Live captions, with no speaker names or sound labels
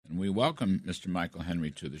we welcome Mr. Michael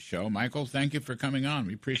Henry to the show. Michael, thank you for coming on.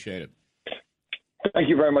 We appreciate it. Thank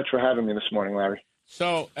you very much for having me this morning, Larry.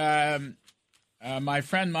 So my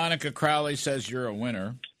friend Monica Crowley says you're a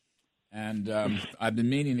winner, and I've been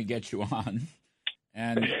meaning to get you on.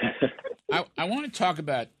 And I want to talk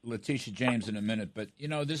about Letitia James in a minute, but,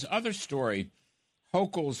 this other story,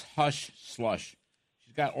 Hochul's Hush Slush.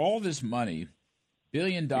 She's got all this money, $1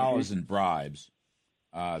 billion in bribes,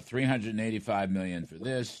 $385 million for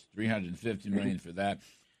this, $350 million for that.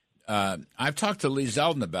 I've talked to Lee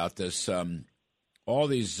Zeldin about this, all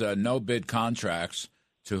these no-bid contracts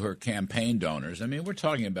to her campaign donors. I mean, we're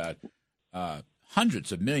talking about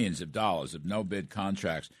hundreds of millions of dollars of no-bid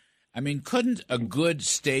contracts. I mean, couldn't a good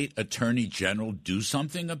state attorney general do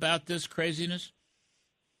something about this craziness?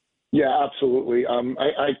 Yeah, absolutely.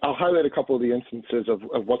 I'll highlight a couple of the instances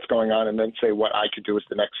of what's going on and then say what I could do as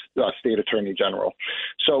the next state attorney general.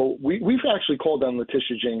 So we've actually called on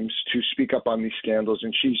Letitia James to speak up on these scandals,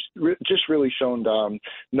 and she's just really shown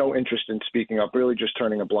no interest in speaking up, really just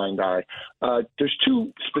turning a blind eye. There's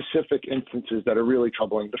two specific instances that are really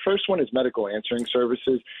troubling. The first one is medical answering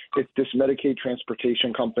services. It's this Medicaid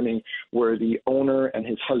transportation company where the owner and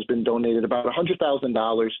his husband donated about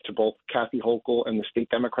 $100,000 to both Kathy Hochul and the state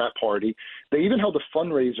Democrat Party. They even held a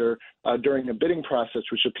fundraiser during a bidding process,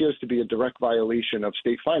 which appears to be a direct violation of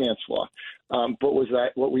state finance law. But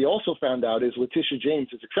what we also found out is Letitia James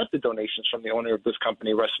has accepted donations from the owner of this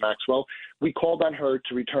company, Russ Maxwell. We called on her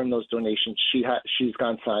to return those donations. She's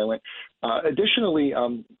gone silent. Additionally,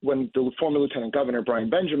 when the former Lieutenant Governor,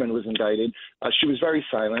 Brian Benjamin, was indicted, she was very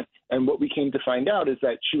silent. And what we came to find out is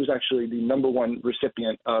that she was actually the number one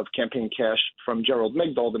recipient of campaign cash from Gerald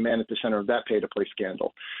Migdal, the man at the center of that pay-to-play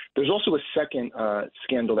scandal. There's also a second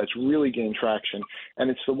scandal that's really gained traction, and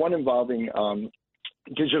it's the one involving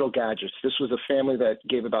digital gadgets. This was a family that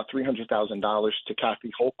gave about $300,000 to Kathy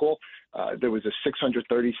Hochul. There was a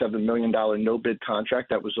 $637 million no-bid contract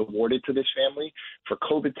that was awarded to this family for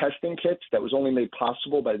COVID testing kits that was only made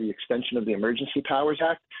possible by the extension of the Emergency Powers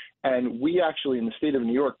Act. And we actually, in the state of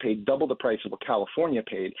New York, paid double the price of what California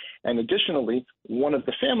paid. And additionally, one of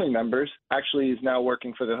the family members actually is now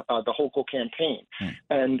working for the Hochul campaign.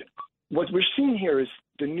 And what we're seeing here is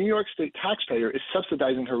the New York State taxpayer is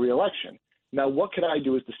subsidizing her reelection. Now, what could I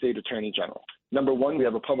do as the state attorney general? Number one, we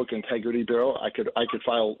have a public integrity bureau. I could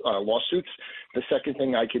file lawsuits. The second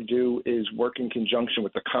thing I could do is work in conjunction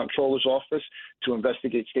with the comptroller's office to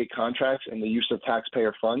investigate state contracts and the use of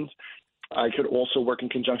taxpayer funds. I could also work in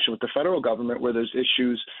conjunction with the federal government where there's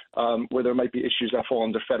issues, where there might be issues that fall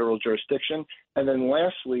under federal jurisdiction. And then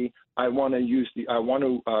lastly, I want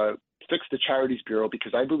to fix the Charities Bureau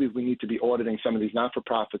because I believe we need to be auditing some of these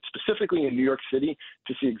not-for-profits, specifically in New York City,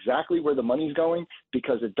 to see exactly where the money's going,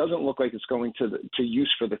 because it doesn't look like it's going to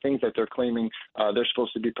use for the things that they're claiming they're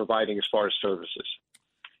supposed to be providing as far as services.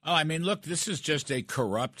 Oh, I mean, look, this is just a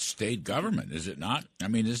corrupt state government, is it not? I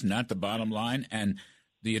mean, isn't that the bottom line? And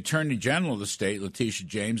the Attorney General of the state, Letitia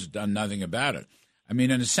James, has done nothing about it. I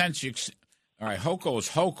mean, in a sense, all right, Hochul is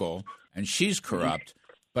Hochul, and she's corrupt.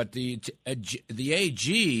 But the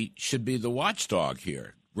AG should be the watchdog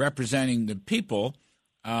here, representing the people.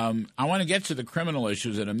 I want to get to the criminal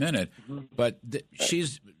issues in a minute, but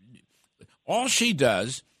all she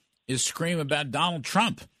does is scream about Donald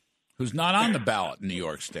Trump, who's not on the ballot in New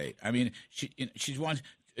York State. I mean, she wants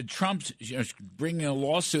Trump's bringing a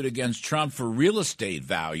lawsuit against Trump for real estate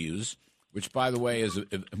values, which, by the way, is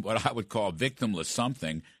what I would call victimless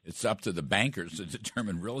something. It's up to the bankers to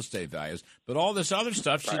determine real estate values. But all this other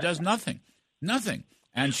stuff, she does nothing. Nothing.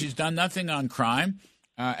 And she's done nothing on crime.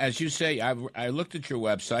 As you say, I looked at your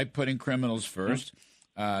website, putting criminals first,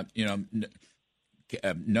 no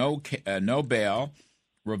bail,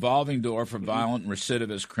 revolving door for violent and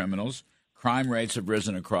recidivist criminals. Crime rates have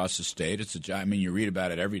risen across the state. You read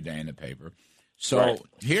about it every day in the paper. So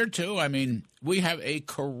here, too, I mean, we have a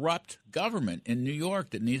corrupt government in New York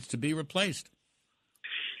that needs to be replaced.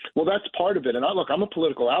 Well, that's part of it. And look, I'm a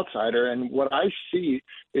political outsider, and what I see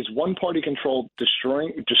is one-party control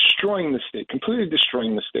destroying the state, completely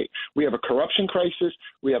destroying the state. We have a corruption crisis.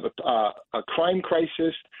 We have a crime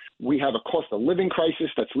crisis. We have a cost of living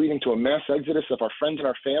crisis that's leading to a mass exodus of our friends and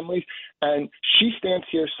our families. And she stands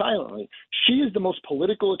here silently. She is the most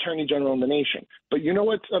political attorney general in the nation. But you know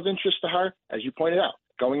what's of interest to her? As you pointed out,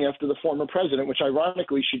 going after the former president, which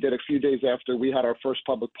ironically she did a few days after we had our first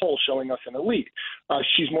public poll showing us in the lead.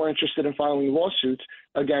 She's more interested in filing lawsuits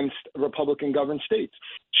against Republican-governed states.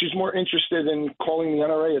 She's more interested in calling the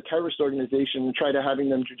NRA a terrorist organization and try to having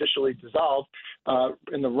them judicially dissolved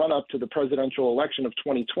in the run-up to the presidential election of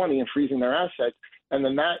 2020 and freezing their assets And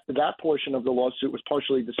then that portion of the lawsuit was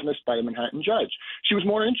partially dismissed by a Manhattan judge. She was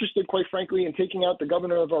more interested, quite frankly, in taking out the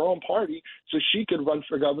governor of her own party so she could run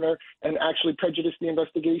for governor and actually prejudice the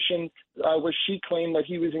investigation where she claimed that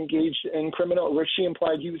he was engaged in where she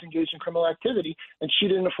implied he was engaged in criminal activity, and she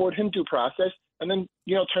didn't afford him due process. And then,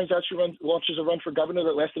 turns out she launches a run for governor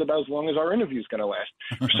that lasted about as long as our interview is going to last.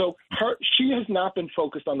 So she has not been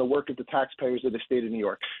focused on the work of the taxpayers of the state of New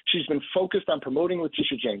York. She's been focused on promoting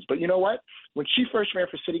Letitia James. But you know what? When she first ran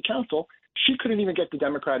for city council, she couldn't even get the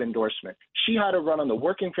Democrat endorsement. She had to run on the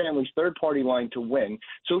working family's third-party line to win.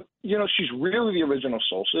 So, she's really the original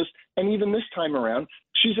socialist. And even this time around,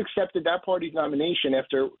 she's accepted that party's nomination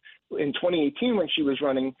after in 2018 when she was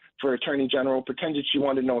running for attorney general, pretended she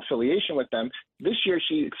wanted no affiliation with them. This year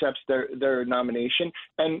she accepts their nomination.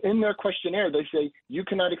 And in their questionnaire, they say you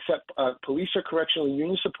cannot accept police or correctional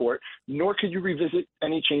union support, nor could you revisit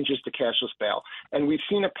any changes to cashless bail. And we've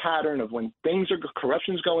seen a pattern of when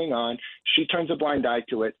corruption's going on, she turns a blind eye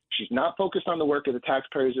to it. She's not focused on the work of the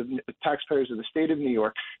taxpayers of the state of New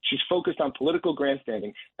York. She's focused on political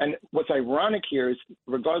grandstanding. And what's ironic here is,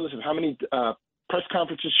 regardless of how many press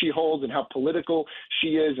conferences she holds and how political she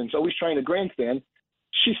is and is always trying to grandstand,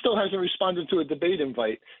 she still hasn't responded to a debate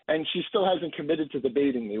invite, and she still hasn't committed to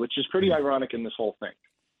debating me, which is pretty ironic in this whole thing.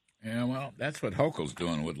 Yeah, well, that's what Hochul's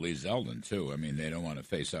doing with Lee Zeldin, too. I mean, they don't want to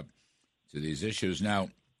face up to these issues. Now,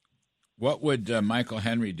 what would Michael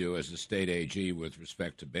Henry do as a state AG with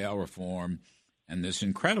respect to bail reform and this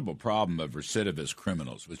incredible problem of recidivist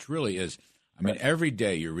criminals, which really is, I mean, every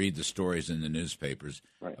day you read the stories in the newspapers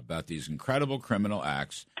about these incredible criminal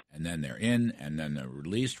acts, and then they're in, and then they're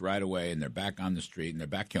released right away, and they're back on the street, and they're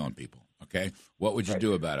back killing people, okay? What would you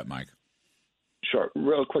do about it, Mike? Sure.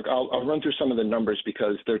 Real quick, I'll run through some of the numbers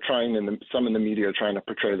because they're some in the media are trying to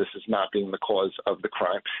portray this as not being the cause of the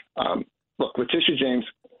crime. Look, Letitia James,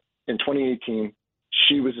 in 2018,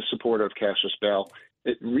 she was a supporter of cashless bail.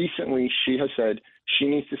 Recently, she has said she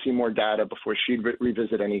needs to see more data before she'd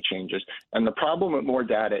revisit any changes. And the problem with more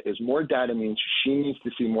data is more data means she needs to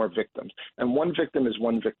see more victims. And one victim is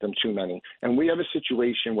one victim too many. And we have a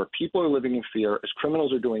situation where people are living in fear as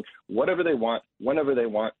criminals are doing whatever they want, whenever they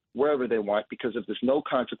want, wherever they want, because of this no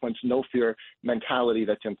consequence, no fear mentality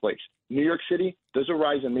that's in place. New York City, there's a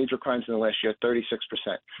rise in major crimes in the last year, 36%.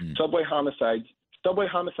 Subway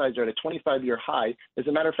homicides are at a 25-year high. As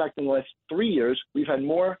a matter of fact, in the last 3 years, we've had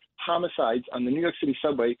more homicides on the New York City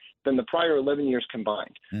subway than the prior 11 years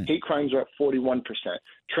combined. Hate crimes are at 41%.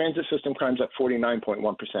 Transit system crimes at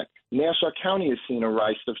 49.1%. Nassau County has seen a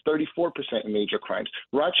rise of 34% in major crimes.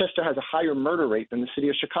 Rochester has a higher murder rate than the city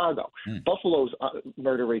of Chicago. Buffalo's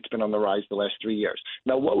murder rate's been on the rise the last 3 years.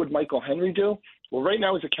 Now, what would Michael Henry do? Well, right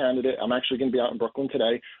now as a candidate, I'm actually going to be out in Brooklyn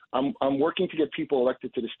today. I'm working to get people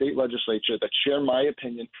elected to the state legislature that share my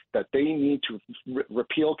opinion that they need to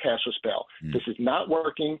repeal cashless bail. This is not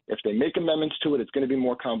working. If they make amendments to it, it's going to be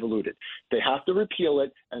more convoluted. They have to repeal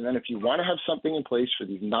it, and then if you want to have something in place for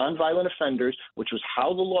these nonviolent offenders, which was how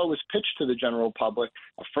the law was pitched to the general public,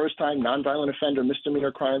 a first-time nonviolent offender,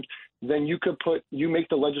 misdemeanor crimes, then you make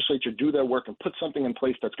the legislature do their work and put something in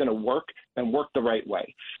place that's going to work and work the right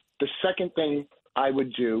way. The second thing I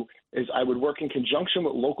would do is I would work in conjunction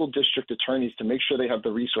with local district attorneys to make sure they have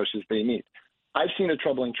the resources they need. I've seen a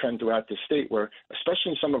troubling trend throughout the state where,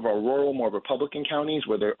 especially in some of our rural, more Republican counties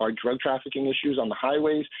where there are drug trafficking issues on the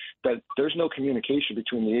highways, that there's no communication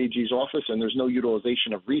between the AG's office and there's no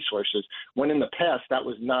utilization of resources, when in the past that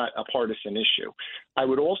was not a partisan issue. I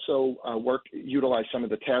would also utilize some of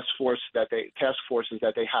the task forces that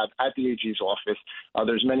they have at the AG's office.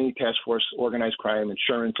 There's many task force, organized crime,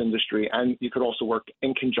 insurance industry, and you could also work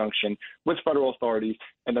in conjunction with federal authorities.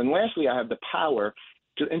 And then lastly, I have the power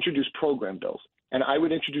to introduce program bills. And I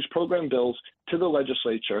would introduce program bills to the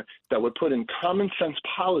legislature that would put in common sense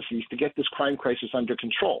policies to get this crime crisis under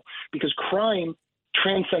control. Because crime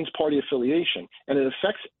transcends party affiliation, and it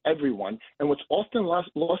affects everyone. And what's often lost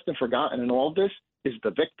and forgotten in all of this is the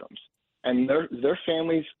victims and their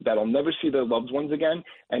families that'll never see their loved ones again.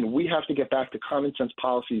 And we have to get back to common sense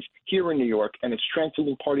policies here in New York, and it's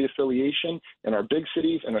transcending party affiliation in our big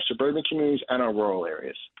cities, in our suburban communities, and our rural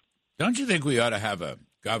areas. Don't you think we ought to have a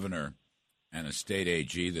governor and a state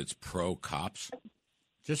AG that's pro-cops?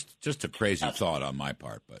 Just a crazy thought on my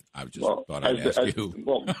part, but I just thought I'd ask you.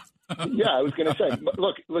 Well, yeah, I was going to say,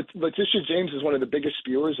 look, Letitia James is one of the biggest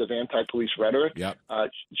spewers of anti-police rhetoric. Yep.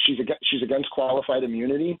 She's against qualified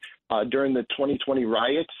immunity. during the 2020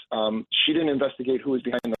 riots. She didn't investigate who was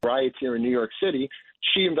behind the riots here in New York City.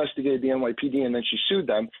 She investigated the NYPD, and then she sued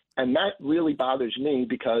them. And that really bothers me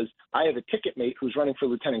because I have a ticket mate who's running for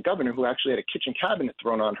lieutenant governor who actually had a kitchen cabinet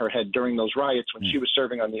thrown on her head during those riots when she was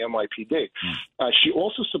serving on the NYPD. She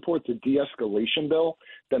also supports a de-escalation bill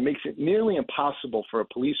that makes it nearly impossible for a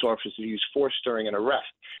police officer to use force during an arrest.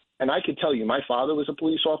 And I could tell you, my father was a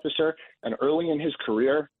police officer, and early in his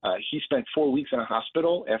career, he spent 4 weeks in a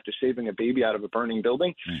hospital after saving a baby out of a burning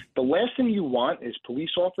building. The last thing you want is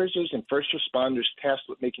police officers and first responders tasked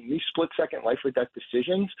with making these split-second life-or-death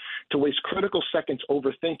decisions to waste critical seconds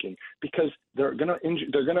overthinking, because they're going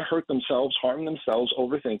to hurt themselves, harm themselves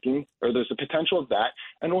overthinking, or there's a potential of that,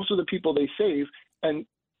 and also the people they save. And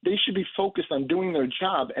they should be focused on doing their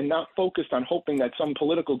job and not focused on hoping that some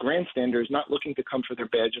political grandstander is not looking to come for their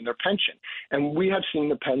badge and their pension. And we have seen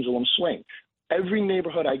the pendulum swing. Every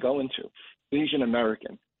neighborhood I go into, Asian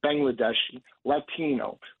American, Bangladeshi,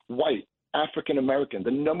 Latino, white, African American, the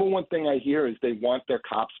number one thing I hear is they want their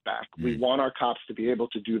cops back. We want our cops to be able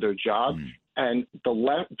to do their job. And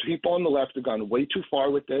the people on the left have gone way too far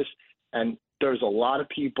with this. And there's a lot of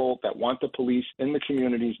people that want the police in the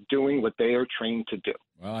communities doing what they are trained to do.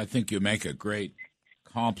 Well, I think you make a great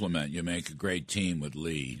compliment. You make a great team with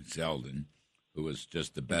Lee Zeldin, who is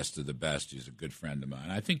just the best of the best. He's a good friend of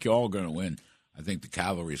mine. I think you're all going to win. I think the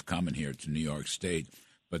cavalry's coming here to New York State.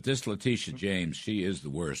 But this Letitia James, she is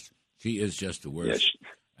the worst. She is just the worst.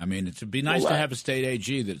 Yes. I mean, it'd be nice to have a state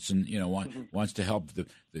AG that's, wants to help the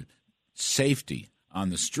safety on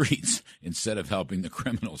the streets instead of helping the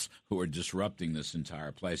criminals who are disrupting this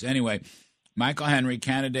entire place. Anyway, Michael Henry,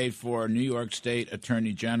 candidate for New York State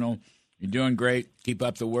Attorney General. You're doing great. Keep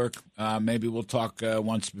up the work. Maybe we'll talk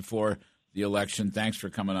once before the election. Thanks for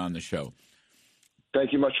coming on the show.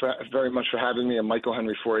 Thank you very much for having me at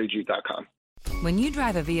michaelhenry4ag.com. When you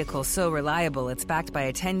drive a vehicle so reliable it's backed by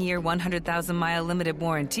a 10-year, 100,000-mile limited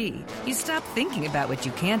warranty, you stop thinking about what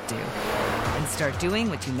you can't do and start doing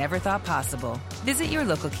what you never thought possible. Visit your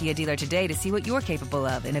local Kia dealer today to see what you're capable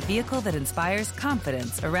of in a vehicle that inspires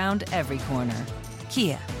confidence around every corner.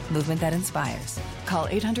 Kia, movement that inspires. Call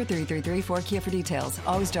 800-333-4KIA for details.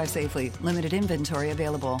 Always drive safely. Limited inventory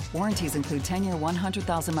available. Warranties include 10-year,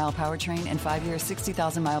 100,000-mile powertrain and 5-year,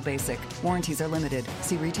 60,000-mile basic. Warranties are limited.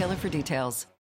 See retailer for details.